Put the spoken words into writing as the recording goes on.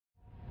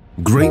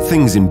Great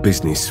things in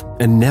business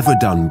are never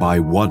done by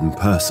one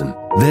person.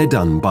 They're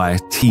done by a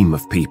team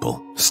of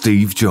people.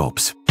 Steve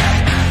Jobs.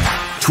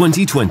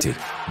 2020,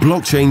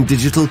 Blockchain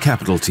Digital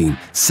Capital Team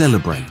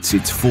celebrates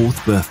its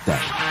 4th birthday.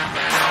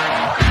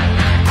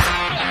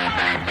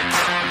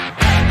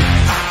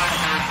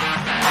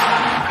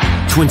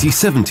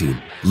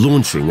 (2017),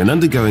 launching and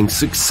undergoing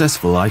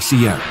successful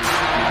ICO.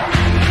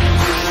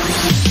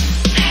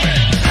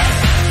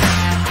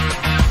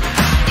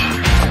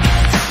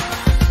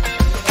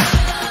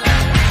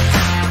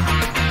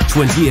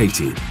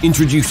 2018,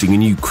 introducing a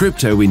new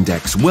crypto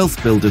index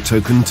wealth builder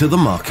token to the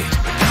market.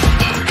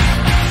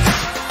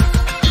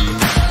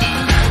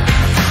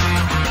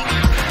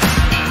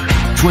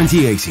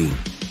 2018,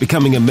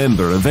 becoming a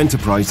member of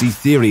Enterprise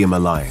Etherium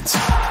Alliance.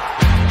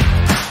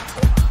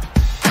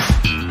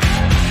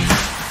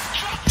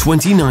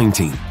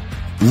 2019,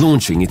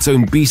 launching its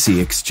own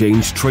BC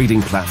exchange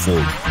trading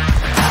platform.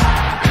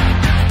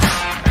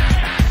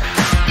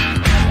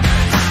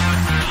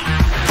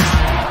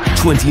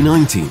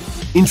 2019,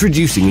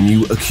 introducing a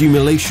new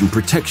accumulation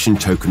protection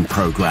token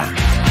program.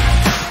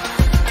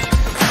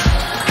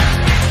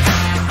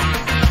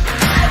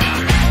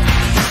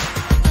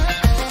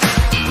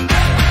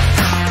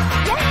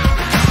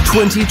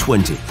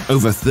 2020,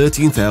 over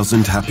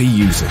 13,000 happy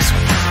users.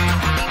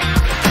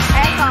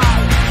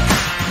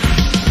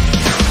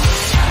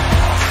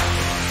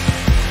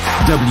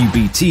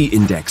 WBT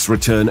index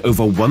return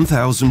over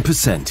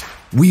 1,000%.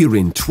 We're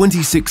in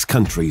 26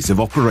 countries of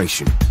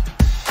operation.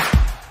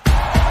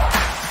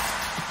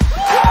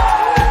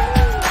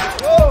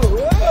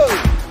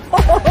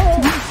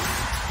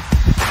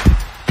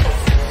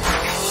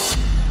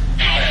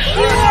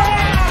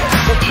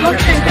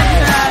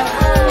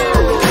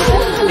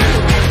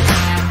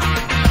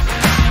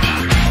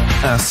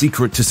 Our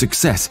secret to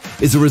success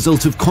is a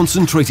result of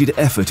concentrated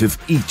effort of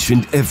each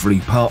and every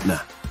partner.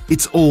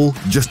 It's all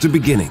just a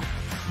beginning.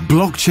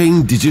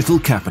 Blockchain Digital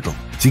Capital,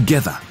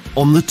 together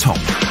on the top.